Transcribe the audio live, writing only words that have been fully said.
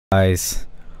Guys,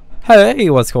 hey,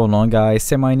 what's going on, guys?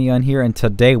 Semi-Neon here, and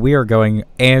today we are going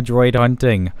android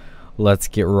hunting. Let's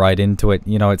get right into it.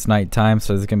 You know, it's nighttime,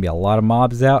 so there's gonna be a lot of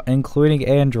mobs out, including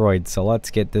androids. So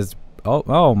let's get this.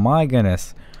 Oh my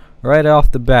goodness! Right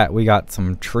off the bat, we got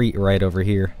some treat right over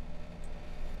here.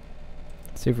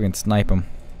 Let's see if we can snipe him.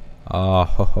 Oh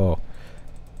ho ho!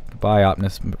 Goodbye,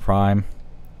 Optimus Prime.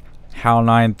 HAL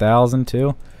 9000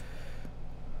 too.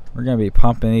 We're gonna be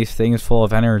pumping these things full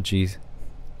of energies.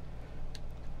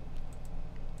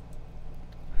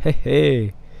 Hey,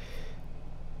 hey.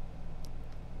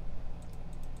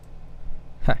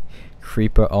 Ha,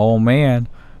 creeper, oh man.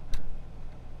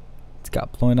 It's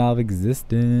got blown out of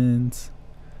existence.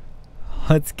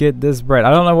 Let's get this bread.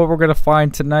 I don't know what we're gonna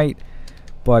find tonight,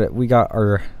 but we got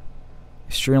our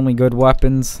extremely good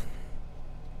weapons.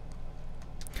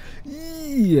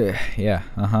 Yeah,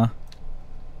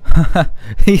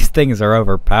 These things are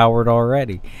overpowered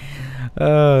already.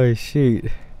 Oh, shoot.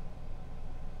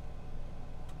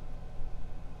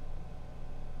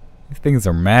 These things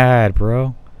are mad,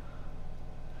 bro.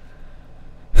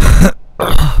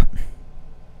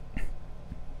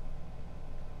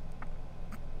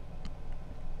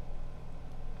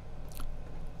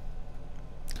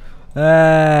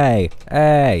 Hey.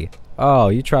 Oh,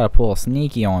 you try to pull a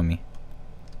sneaky on me.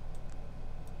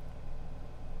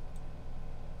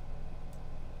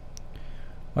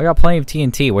 I got plenty of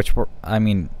TNT, which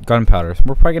gunpowder.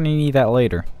 We're probably gonna need that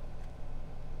later.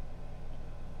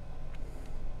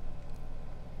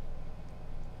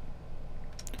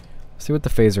 See what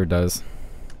the phaser does.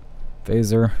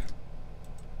 Phaser.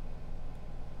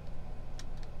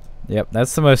 Yep,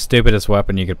 that's the most stupidest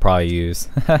weapon you could probably use.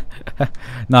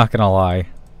 Not gonna lie.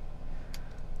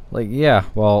 Like, yeah,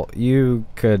 well, you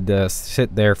could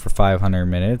sit there for 500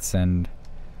 minutes and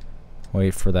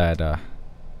wait for that,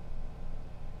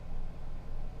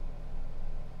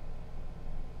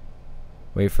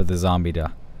 wait for the zombie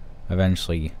to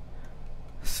eventually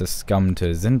succumb to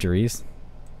his injuries.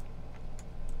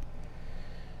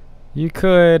 You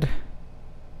could,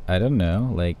 I don't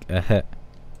know, like,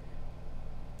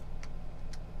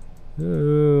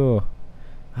 ooh.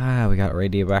 Ah, we got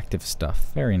radioactive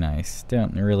stuff. Very nice.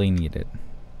 Don't really need it.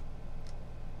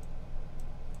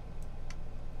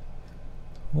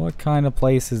 What kind of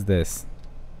place is this?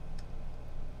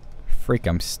 Freak,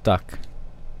 I'm stuck.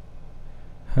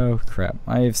 Oh crap.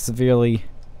 I severely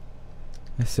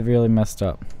messed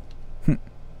up. Oh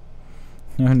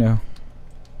no.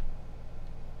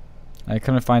 I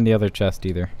couldn't find the other chest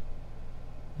either.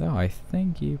 Though I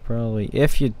think you probably,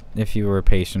 if you were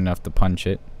patient enough to punch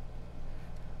it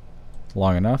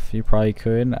long enough, you probably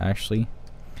could actually.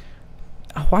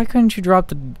 Oh, why couldn't you drop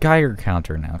the Geiger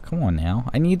counter now? Come on now.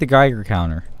 I need the Geiger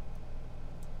counter.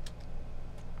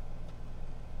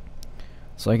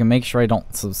 So I can make sure I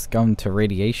don't succumb to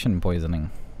radiation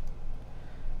poisoning.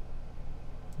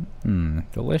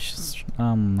 Delicious.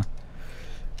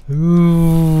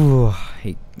 Ooh, I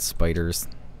hate spiders.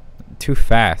 Too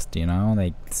fast, you know?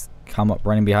 They come up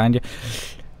running behind you.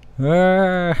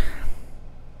 It's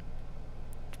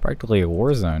practically a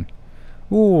war zone.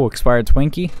 Ooh, expired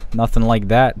Twinkie. Nothing like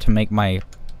that to make my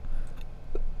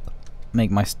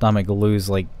stomach lose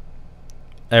like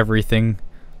everything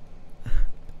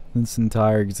in its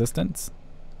entire existence.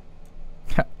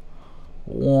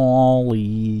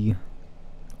 Wally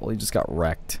just got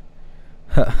wrecked.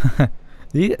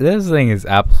 This thing is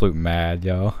absolute mad,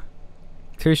 yo.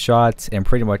 2 shots and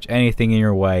pretty much anything in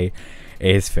your way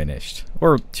is finished.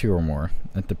 Or 2 or more.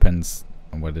 It depends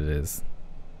on what it is.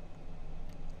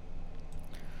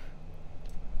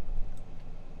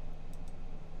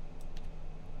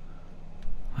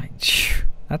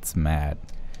 That's mad.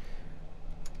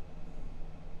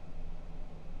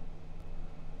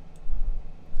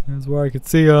 That's where I could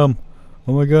see him.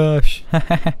 Oh my gosh.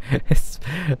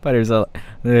 Spiders are,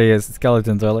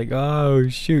 skeletons are like, oh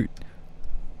shoot.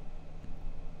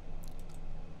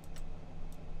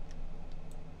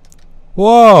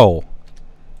 Whoa!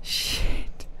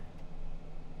 Shit.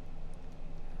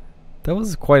 That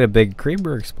was quite a big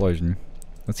creeper explosion.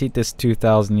 Let's eat this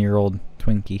 2,000-year-old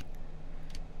Twinkie.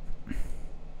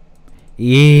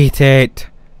 Eat it!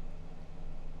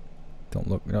 Don't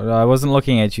look. No, I wasn't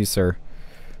looking at you, sir.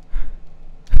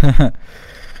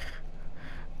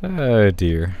 Oh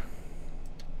dear.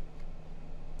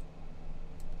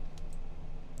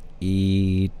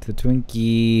 Eat the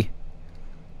Twinkie.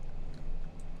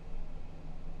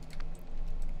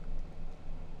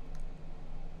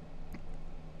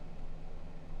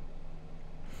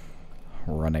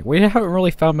 Running. We haven't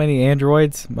really found many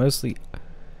androids. Mostly.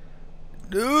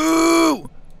 No!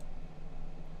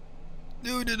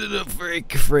 No!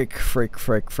 Frick, frick, frick,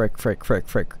 frick, frick, frick, frick,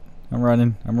 frick. I'm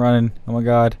running. I'm running. Oh my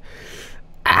god.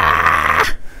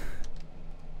 Ah!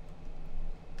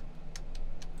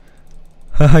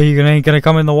 You ain't gonna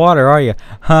come in the water, are you?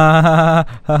 Ha ha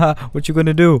ha ha! What you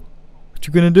gonna do? What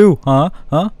you gonna do? Huh?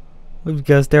 Huh? We've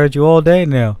got to stare at you all day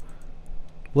now.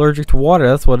 Allergic to water,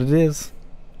 that's what it is.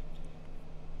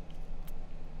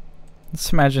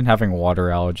 Just imagine having water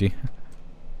allergy.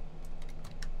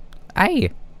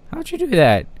 Hey! How'd you do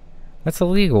that? That's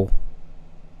illegal.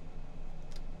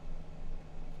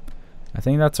 I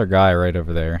think that's our guy right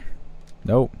over there.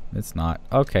 Nope, it's not.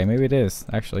 Okay, maybe it is,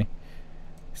 actually.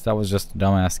 That was just a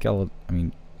dumbass skeleton. I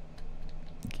mean,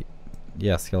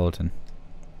 yeah, skeleton.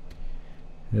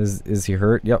 Is he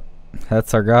hurt? Yep,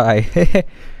 that's our guy.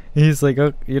 He's like,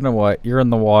 oh, you know what? You're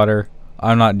in the water.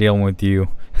 I'm not dealing with you.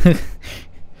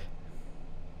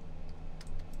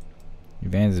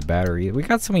 Advanced battery. We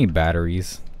got so many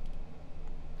batteries.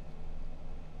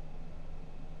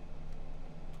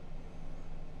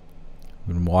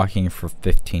 I've been walking for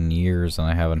 15 years and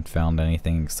I haven't found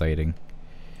anything exciting.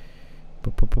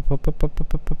 Boom,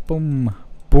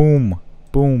 boom,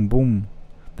 boom, boom.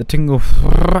 The tingle.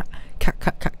 Cat,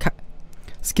 cat, cat, cat.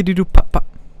 Skiddy doo pop pop.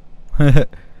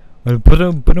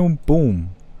 Boom, boom, boom.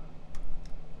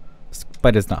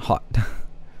 Spider's not hot.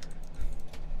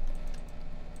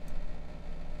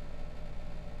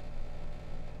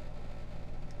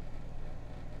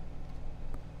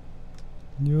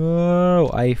 No,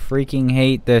 I freaking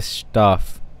hate this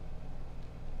stuff.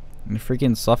 It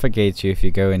freaking suffocates you if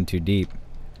you go in too deep.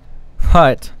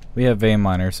 But we have vein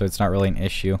miners, so it's not really an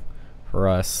issue for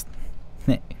us.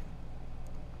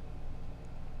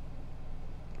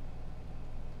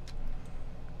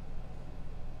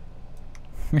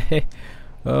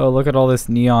 Oh, look at all this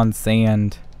neon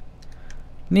sand.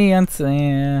 Neon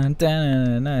sand.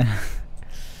 Da-na-na-na.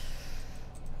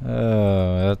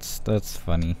 Oh, that's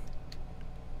funny.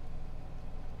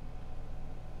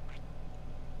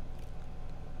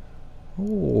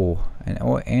 Oh, an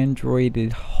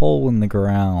androided hole in the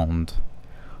ground.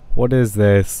 What is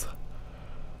this?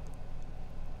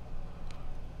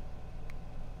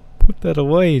 Put that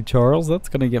away, Charles. That's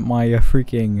gonna get my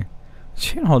freaking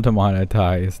channel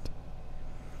demonetized.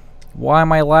 Why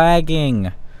am I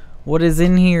lagging? What is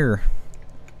in here?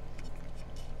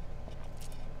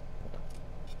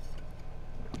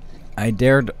 I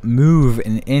dared move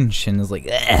an inch and it's like,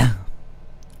 ugh.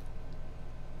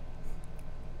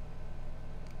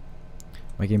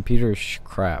 My computer's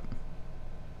crap.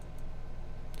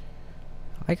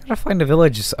 I gotta find a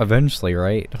village eventually,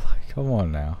 right? Come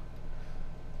on now.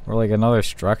 Or like another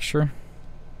structure.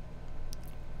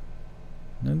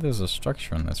 No, there's a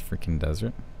structure in this freaking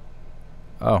desert.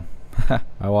 Oh,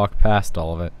 I walked past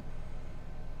all of it.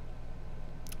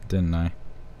 Didn't I?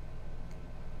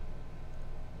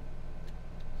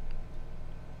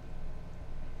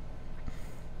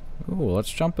 Ooh,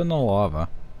 let's jump in the lava.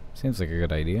 Seems like a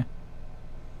good idea.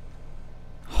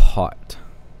 Hot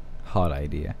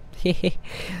idea.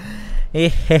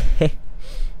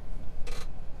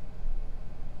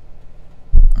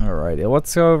 Alright,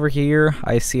 let's go over here.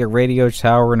 I see a radio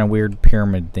tower and a weird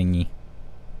pyramid thingy.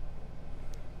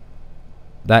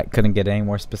 That couldn't get any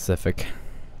more specific.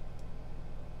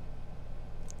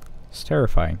 It's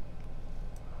terrifying.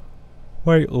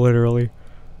 Quite literally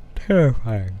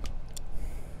terrifying.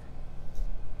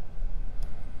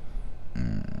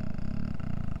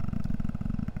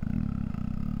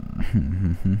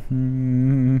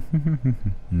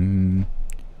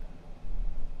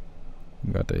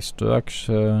 Got a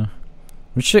structure.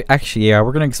 We should actually, yeah,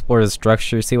 we're gonna explore the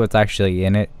structure, see what's actually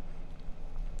in it.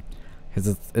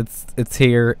 Cause it's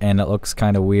here and it looks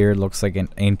kind of weird. Looks like an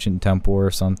ancient temple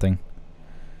or something.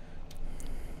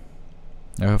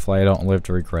 Hopefully, I don't live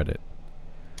to regret it.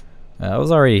 I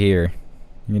was already here.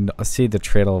 You can see the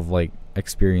trail of like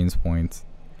experience points.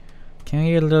 Come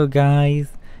here, little guys.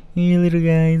 Hey little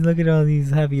guys, look at all these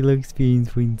happy little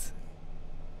experience points.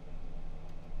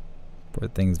 Poor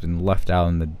thing's been left out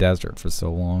in the desert for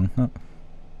so long. Huh.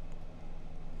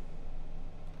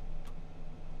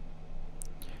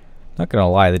 Not gonna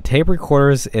lie, the tape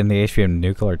recorders in the HBM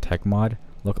Nuclear Tech mod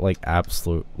look like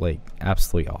absolutely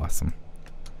awesome.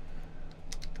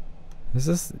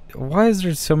 Why is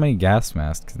there so many gas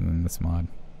masks in this mod?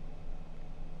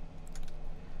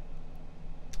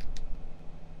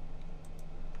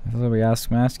 There's a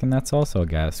gas mask, and that's also a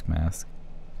gas mask.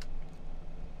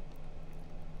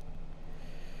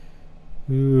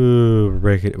 Ooh,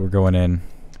 we're going in.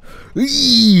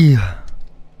 Eee!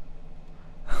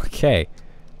 Okay,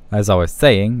 as I was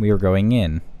saying, we were going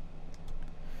in.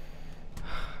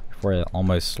 Before I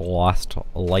almost lost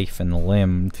life and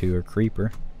limb to a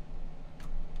creeper.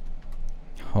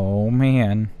 Oh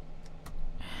man.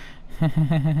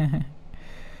 Yeah,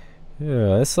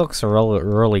 this looks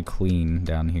really clean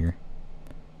down here.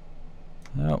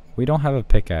 Oh, we don't have a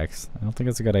pickaxe. I don't think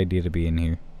it's a good idea to be in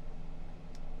here.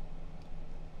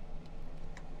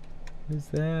 Who's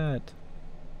that?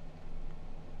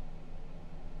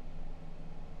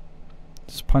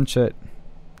 Just punch it.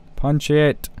 Punch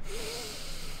it.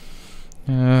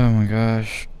 Oh my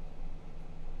gosh.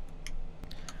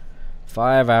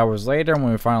 5 hours later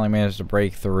when we finally managed to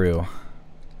break through.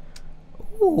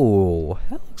 Ooh,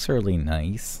 that looks really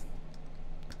nice.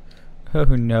 Oh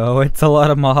no, it's a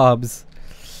lot of mobs.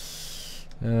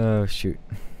 Oh shoot.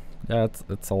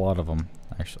 That's a lot of them.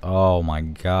 Actually, oh my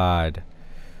god.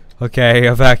 Okay,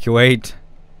 evacuate.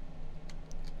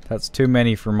 That's too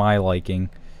many for my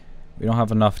liking. We don't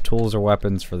have enough tools or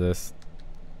weapons for this.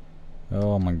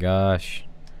 Oh my gosh.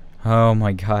 Oh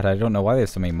my god, I don't know why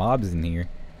there's so many mobs in here.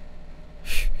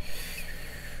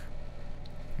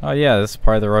 Oh yeah, this is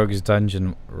part of the rogue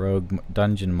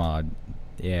dungeon mod.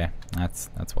 Yeah, that's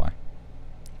why.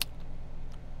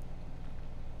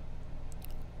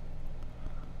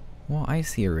 Well, I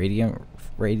see a random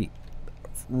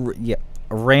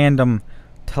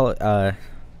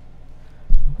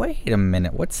wait a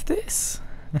minute, what's this?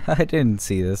 I didn't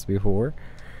see this before.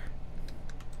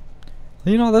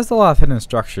 You know, there's a lot of hidden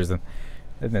structures in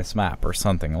this map or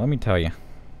something, let me tell you.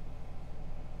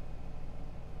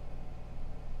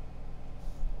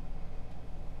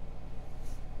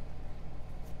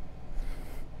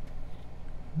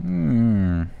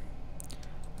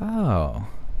 Oh.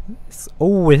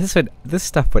 This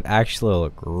stuff would actually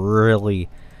look really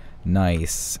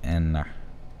nice, and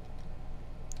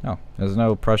oh, there's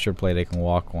no pressure plate I can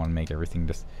walk on, make everything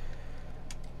just.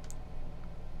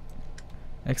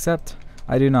 Except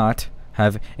I do not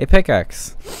have a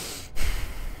pickaxe.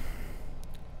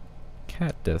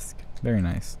 Cat disc, very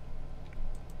nice.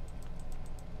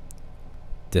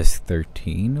 Disc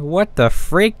 13. What the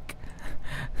freak?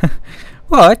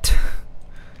 What?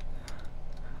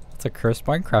 That's a cursed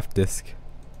Minecraft disc.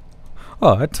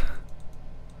 What?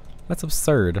 That's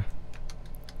absurd.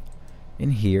 In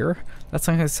here? That's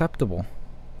unacceptable.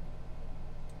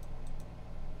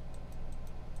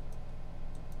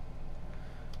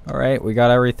 Alright, we got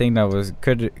everything that was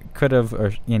could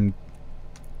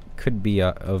be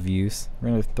of use. We're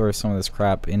gonna throw some of this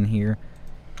crap in here.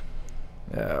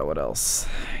 What else?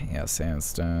 Yeah,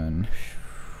 sandstone.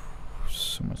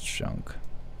 So much junk.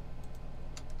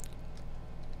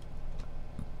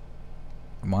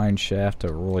 Mine shaft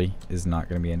really is not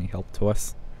going to be any help to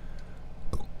us.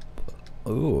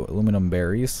 Ooh, aluminum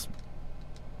berries.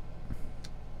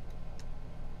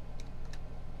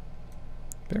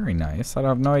 Very nice. I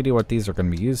have no idea what these are going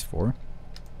to be used for.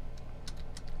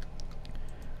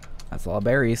 That's a lot of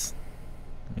berries.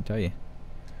 Let me tell you.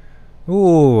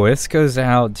 Ooh, this goes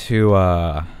out to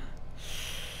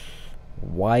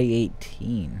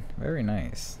Y18. Very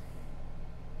nice.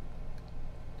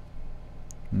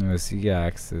 No,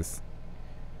 Z-axis.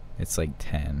 It's like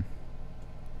 10.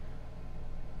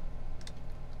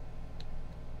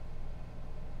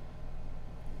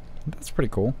 That's pretty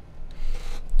cool.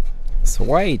 So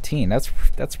Y18,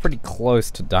 that's pretty close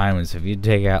to diamonds. If you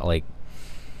take out like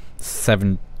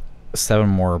seven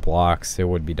more blocks, it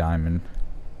would be diamond.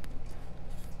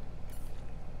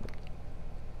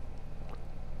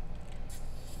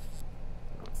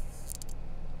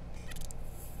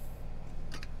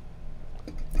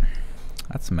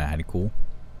 That's mad cool.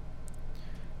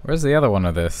 Where's the other one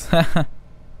of this?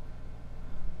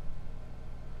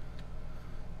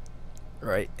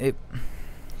 Right,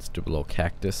 stupid little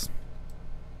cactus.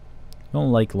 I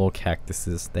don't like little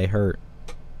cactuses, they hurt.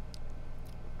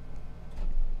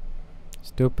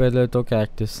 Stupid little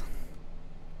cactus.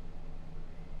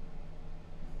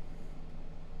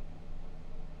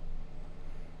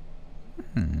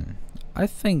 I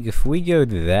think if we go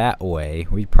that way,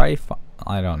 we'd probably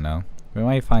I don't know. We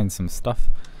might find some stuff.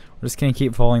 We're just gonna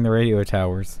keep following the radio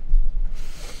towers.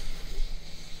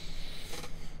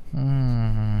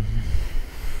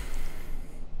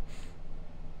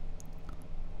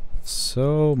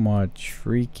 So much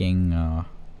freaking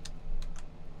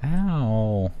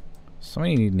ow. So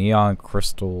many neon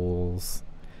crystals.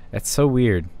 That's so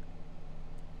weird.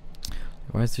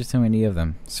 Why is there so many of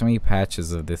them? So many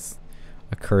patches of this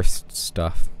accursed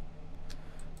stuff.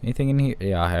 Anything in here?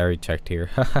 Yeah, I already checked here.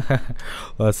 Well,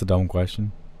 that's a dumb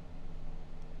question.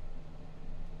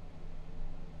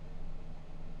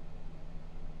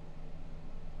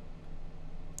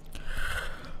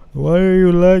 Why are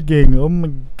you lagging? Oh my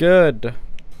god.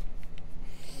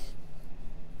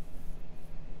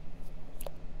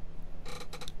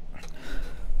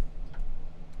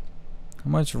 How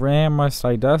much RAM must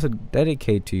I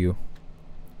dedicate to you?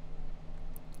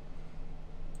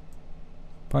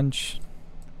 Punch.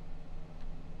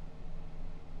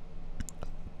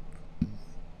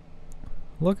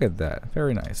 Look at that.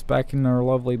 Very nice. Back in our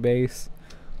lovely base.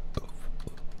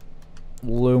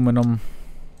 Aluminum.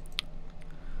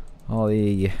 All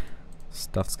the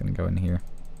stuff's gonna go in here.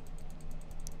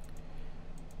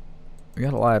 We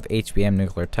got a lot of HBM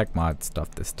nuclear tech mod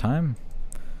stuff this time.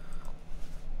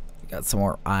 We got some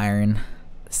more iron.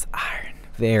 This iron.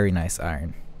 Very nice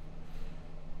iron.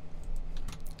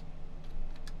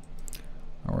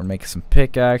 We're gonna make some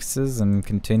pickaxes and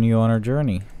continue on our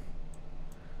journey.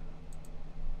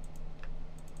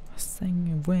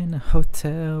 Singing in a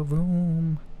hotel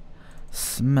room.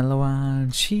 Smell of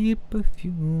wine, cheap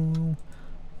perfume.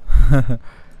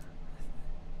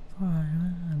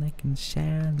 They can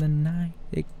share the night.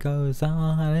 It goes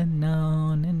on and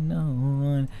on and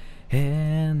on.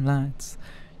 Headlights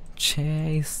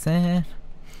chasing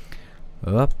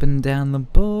up and down the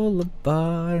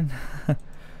boulevard.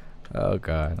 Oh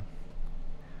god.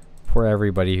 Poor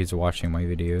everybody who's watching my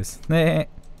videos.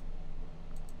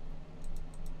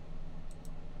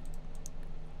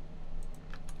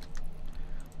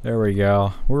 There we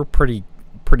go. We're pretty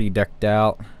decked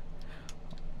out.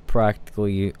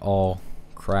 Practically all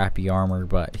crappy armor,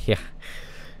 but yeah,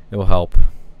 it'll help.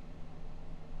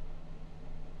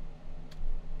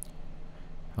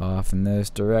 Off in this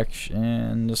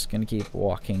direction. Just gonna keep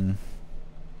walking.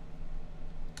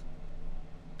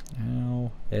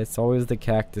 Ow. It's always the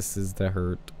cactuses that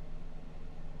hurt.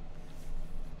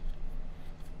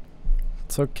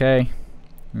 It's okay.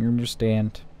 You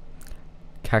understand.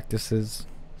 Cactuses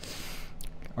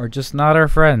are just not our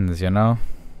friends, you know?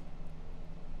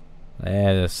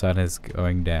 The sun is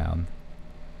going down.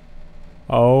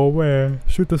 Oh man,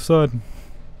 shoot the sun.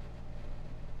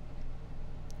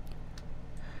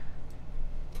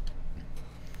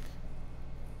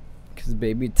 Cause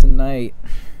baby tonight,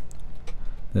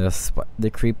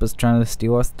 the creeper's trying to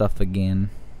steal our stuff again.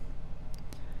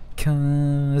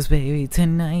 Cause baby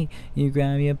tonight, you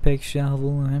grab your pick,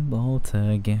 shovel, and bolt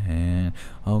again.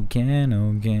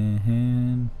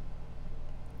 Again.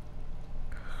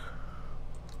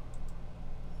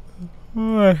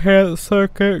 Oh, I hate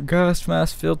circuit, gas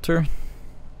mask filter.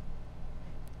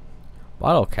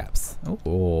 Bottle caps.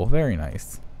 Oh, very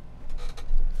nice.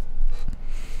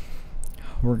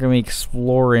 We're gonna be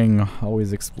exploring.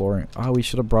 Always exploring. Oh, we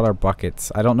should have brought our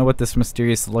buckets. I don't know what this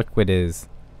mysterious liquid is.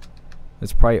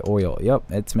 It's probably oil. Yep,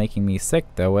 it's making me sick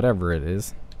though, whatever it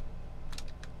is.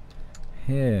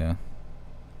 Yeah.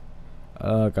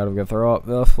 Oh god, I'm gonna throw up.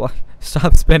 Oh,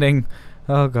 stop spinning.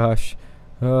 Oh gosh.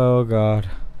 Oh god.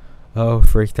 Oh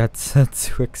freak, that's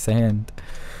quicksand.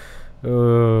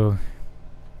 Oh.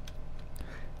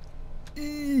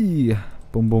 Eee.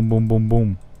 Boom, boom, boom, boom,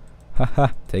 boom. Haha,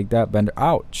 take that, Bender.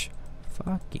 Ouch.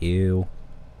 Fuck you.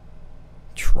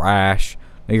 Trash.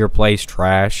 Know your place,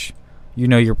 trash. You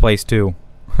know your place too.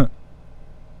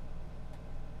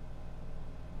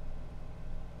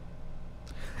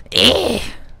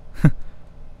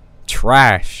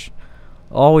 Trash.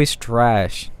 Always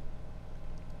trash.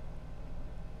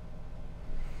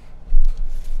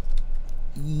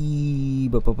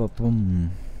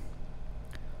 Boom.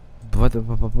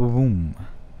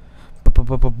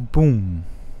 Boom.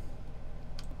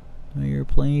 Know your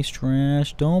place,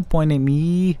 trash. Don't point at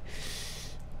me.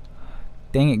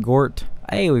 Dang it, Gort.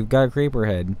 Hey, we've got a creeper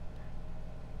head.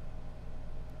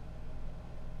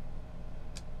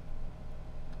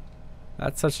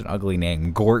 That's such an ugly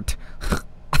name, Gort.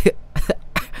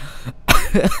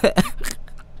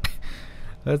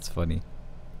 That's funny.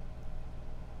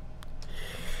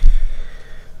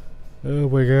 Oh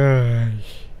my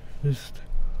gosh. Just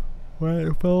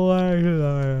what the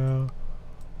life.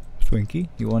 Twinkie?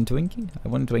 You want a Twinkie? I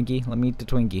want a Twinkie. Let me eat the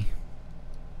Twinkie.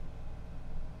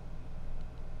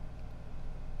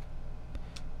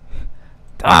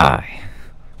 Die!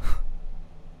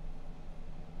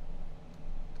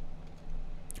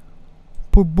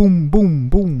 Boom, boom,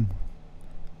 boom.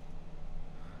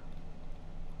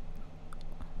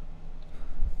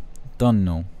 Done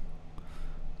now.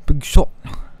 Big shot.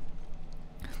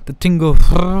 The tingle.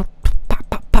 Pop,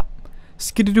 pop, pop.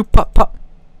 Skidoo, pop, pop.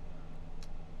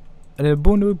 And then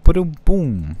boom, boom,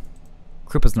 boom.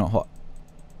 Creeper's not hot.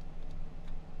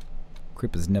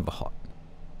 Creeper's never hot.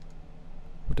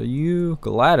 What are you?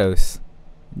 GLaDOS.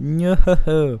 No.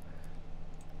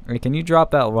 Hey, can you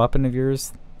drop that weapon of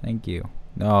yours? Thank you.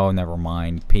 No, never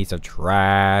mind. Piece of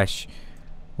trash.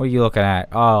 What are you looking at?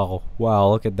 Oh, wow,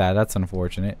 look at that. That's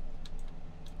unfortunate.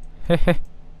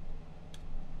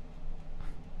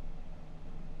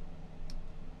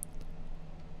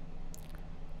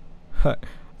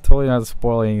 Totally not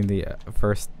spoiling the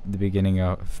beginning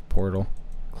of Portal.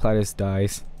 Gladys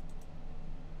dies.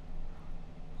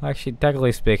 Actually,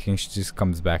 technically speaking, she just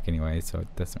comes back anyway, so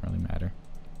it doesn't really matter.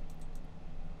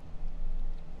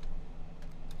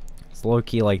 It's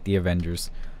low-key like the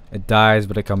Avengers. It dies,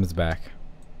 but it comes back.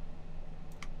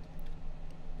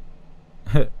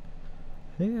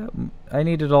 Yeah, I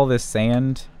needed all this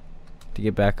sand to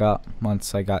get back up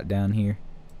once I got down here.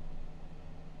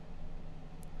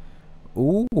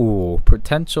 Ooh,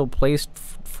 potential place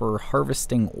for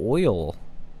harvesting oil.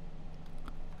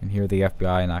 I can hear the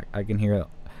FBI and I can hear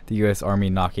the U.S. Army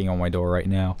knocking on my door right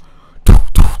now.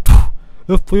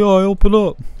 FBI, open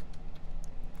up!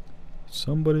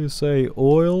 Somebody say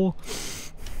oil.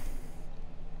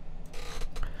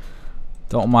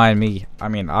 Don't mind me. I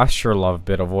mean, I sure love a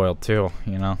bit of oil too.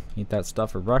 You know, eat that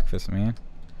stuff for breakfast, man.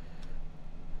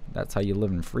 That's how you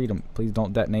live in freedom. Please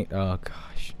don't detonate. Oh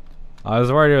gosh, I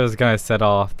was worried it was gonna set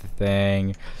off the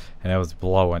thing, and it was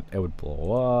blowing. It would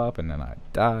blow up, and then I'd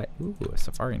die. Ooh, a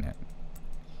safari net.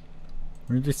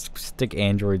 We're gonna just stick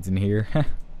androids in here.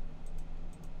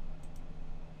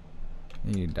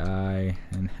 You die,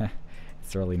 and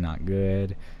it's really not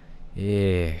good.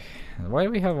 Yeah. Why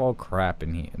do we have all crap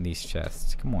in here in these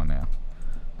chests? Come on now.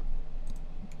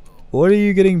 What are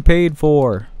you getting paid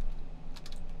for?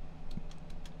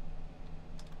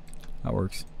 That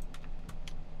works.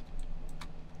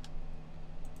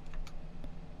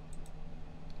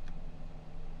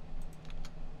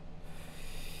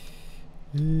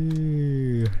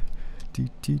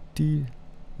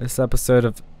 This episode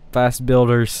of Fast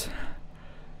Builders,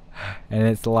 and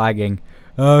it's lagging.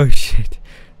 Oh shit.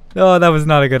 No, that was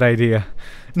not a good idea.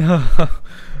 No.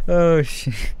 Oh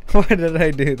shit. Why did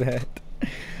I do that?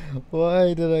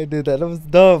 Why did I do that? That was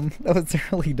dumb. That was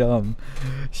really dumb.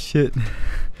 Shit.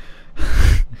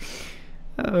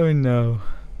 Oh no.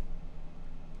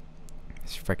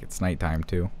 Frick, it's nighttime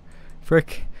too.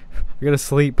 Frick. I gotta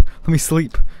sleep. Let me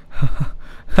sleep.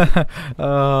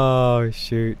 Oh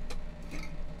shoot.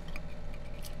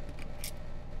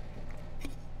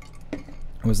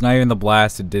 It was not even the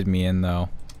blast that did me in though.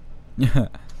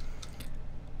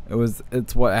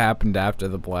 It's what happened after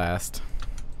the blast.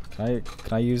 Can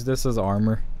I use this as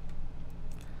armor?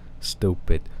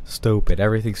 Stupid. Stupid.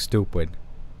 Everything's stupid.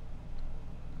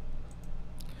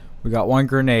 We got one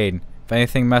grenade. If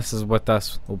anything messes with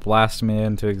us, we'll blast me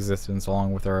into existence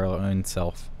along with our own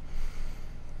self.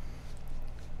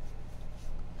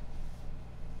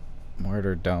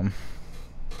 Murder dumb.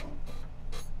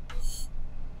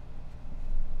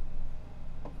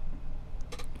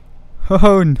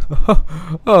 Oh no!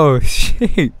 Oh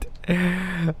shit!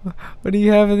 What do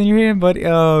you have in your hand, buddy?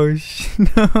 Oh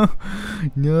no!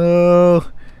 No!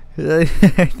 I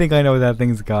think I know what that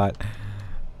thing's got.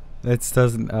 It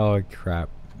doesn't. Oh crap!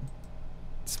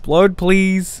 Explode,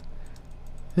 please!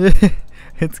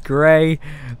 It's gray.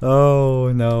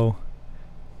 Oh no!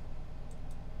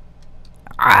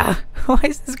 Ah! Why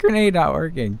is this grenade not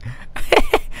working?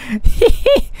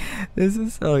 This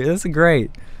is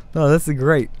great. No, this is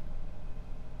great.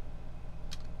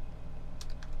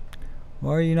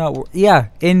 Why are you not? Yeah,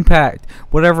 impact.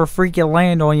 Whatever freak you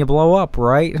land on, you blow up,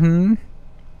 right?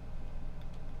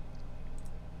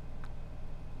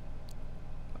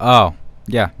 Oh,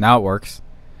 yeah. Now it works.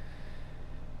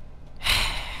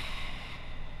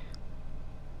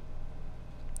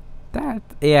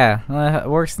 It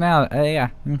works now. Yeah.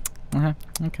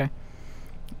 Okay.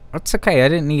 It's okay. I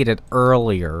didn't need it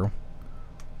earlier.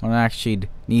 When I actually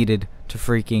needed to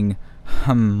freaking,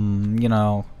 you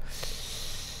know.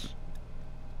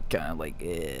 Kind of like,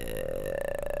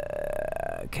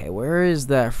 okay, where is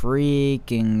that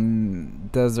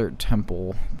freaking desert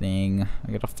temple thing?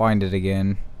 I gotta find it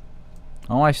again.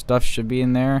 All my stuff should be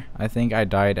in there. I think I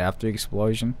died after the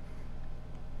explosion.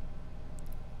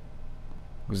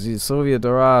 Was the Soviet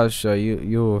Russia?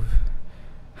 You.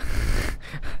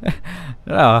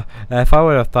 No, if I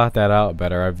would have thought that out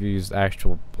better, I've used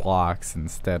actual blocks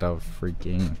instead of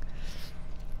freaking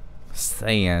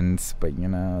sands, but you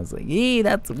know, I was like, "Yee,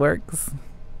 that works."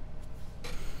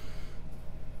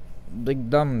 Big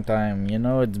dumb time, you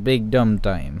know, it's big dumb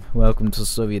time. Welcome to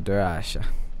Soviet Russia,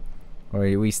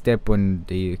 where we step on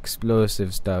the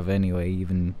explosive stuff anyway,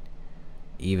 even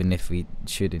if we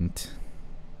shouldn't.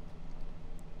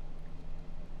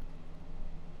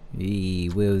 Hey,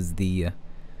 where's the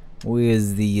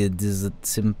desert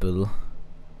temple?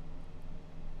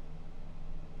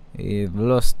 I've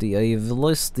lost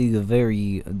the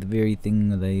very thing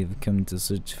that I've come to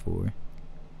search for.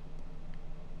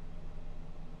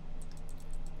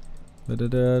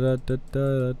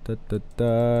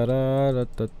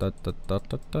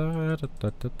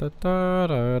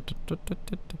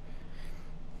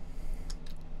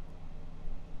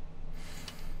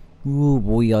 Oh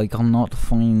boy, I cannot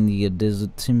find the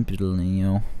desert temple, you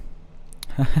know.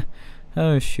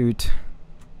 Oh shoot.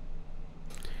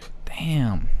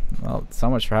 Damn. Well, so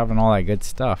much for having all that good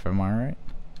stuff, am I right?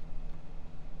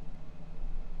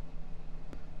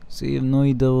 See, I have no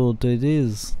idea what it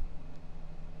is.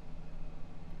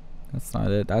 That's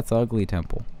not it. That's Ugly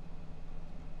Temple.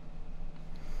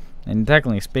 And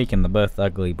technically speaking, they're both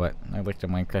ugly, but I like the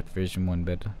Minecraft version one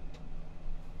better.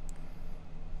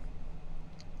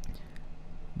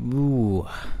 Ooh.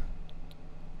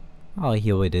 Oh,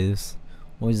 here it is.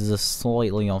 Was this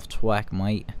slightly off track,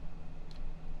 mate?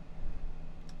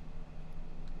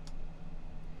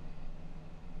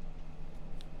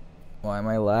 Why am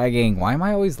I lagging? Why am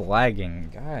I always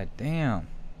lagging? God damn.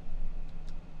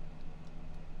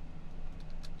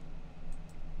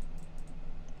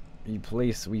 We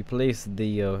place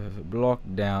the block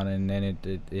down, and then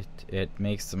it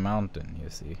makes the mountain. You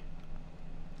see.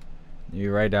 We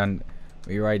write down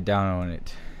on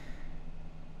it.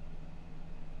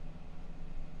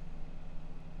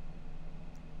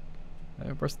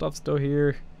 Our stuff's still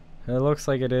here. It looks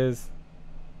like it is.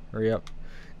 Hurry up.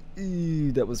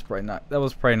 Ew, that was probably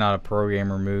not a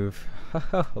programmer move.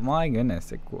 My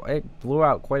goodness, it blew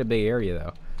out quite a big area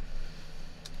though.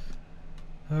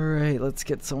 Alright, let's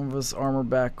get some of this armor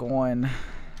back on.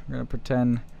 We're gonna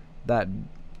pretend that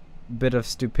bit of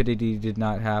stupidity did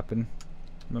not happen.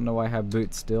 I don't know why I have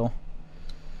boots still.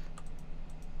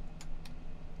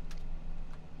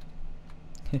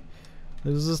 It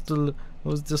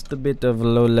was just a bit of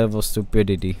low-level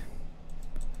stupidity.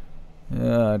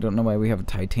 I don't know why we have a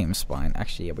titanium spine.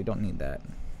 Actually, yeah, we don't need that.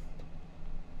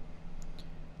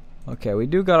 Okay, we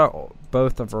do got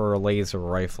both of our laser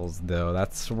rifles, though.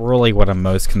 That's really what I'm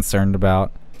most concerned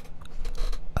about.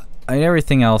 I mean,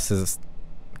 everything else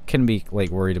can be like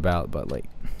worried about, but like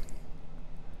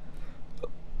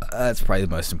that's probably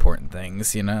the most important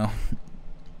things, you know.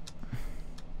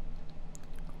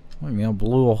 I mean, I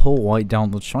blew a hole right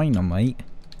down the China, mate.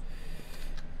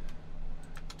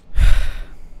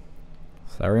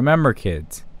 So remember,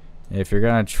 kids, if you're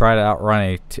gonna try to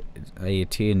outrun a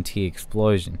TNT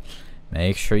explosion,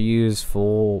 make sure you use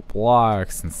full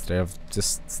blocks instead of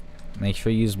just make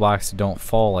sure you use blocks that don't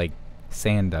fall like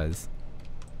sand does.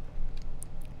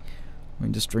 Let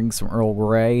me just drink some Earl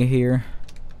Grey here.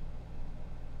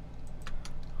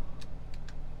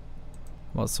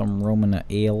 About some Roman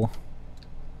ale.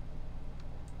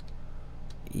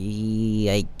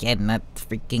 I cannot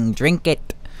freaking drink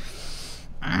it.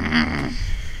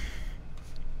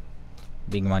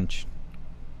 Big munch.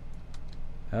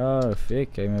 Oh,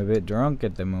 thick. I'm a bit drunk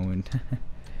at the moment.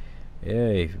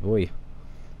 Hey, boy.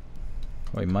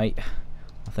 Wait, mate.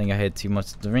 I think I had too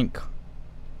much to drink.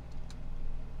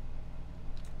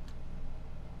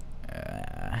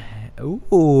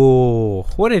 Ooh,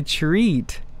 what a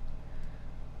treat.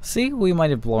 See, we might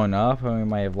have blown up and we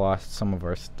might have lost some of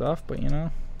our stuff, but you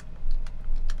know.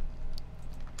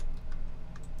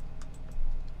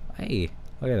 Hey,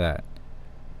 look at that.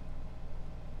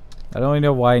 I don't even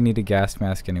know why I need a gas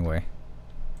mask anyway.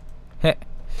 Heh.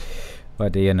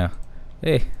 But you know.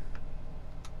 Hey.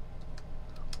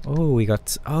 Oh, we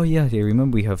got. Oh, yeah,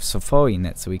 remember we have safari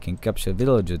net so we can capture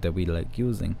villages that we like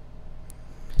using.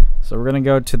 So we're gonna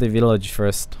go to the village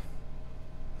first.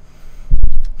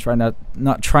 Try not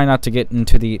to get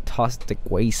into the toxic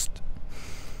waste.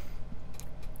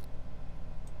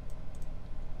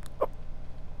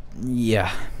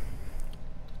 Yeah.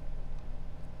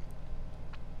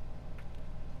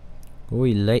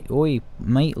 Oi,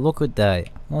 mate, look at that.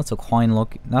 That's a fine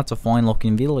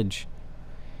looking village.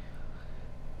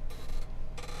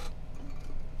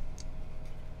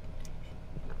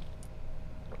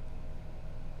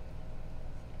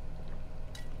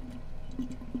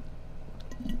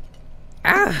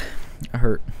 Ah, I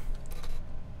hurt.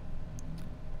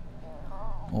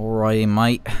 Alrighty,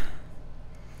 mate.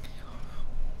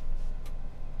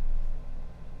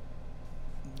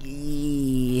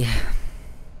 Yeah.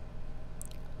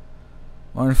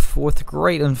 With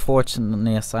great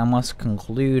unfortunateness, I must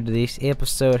conclude this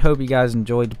episode. Hope you guys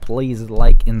enjoyed. Please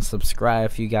like and subscribe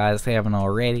if you guys haven't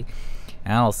already.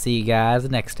 And I'll see you guys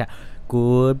next time.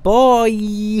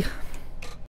 Goodbye.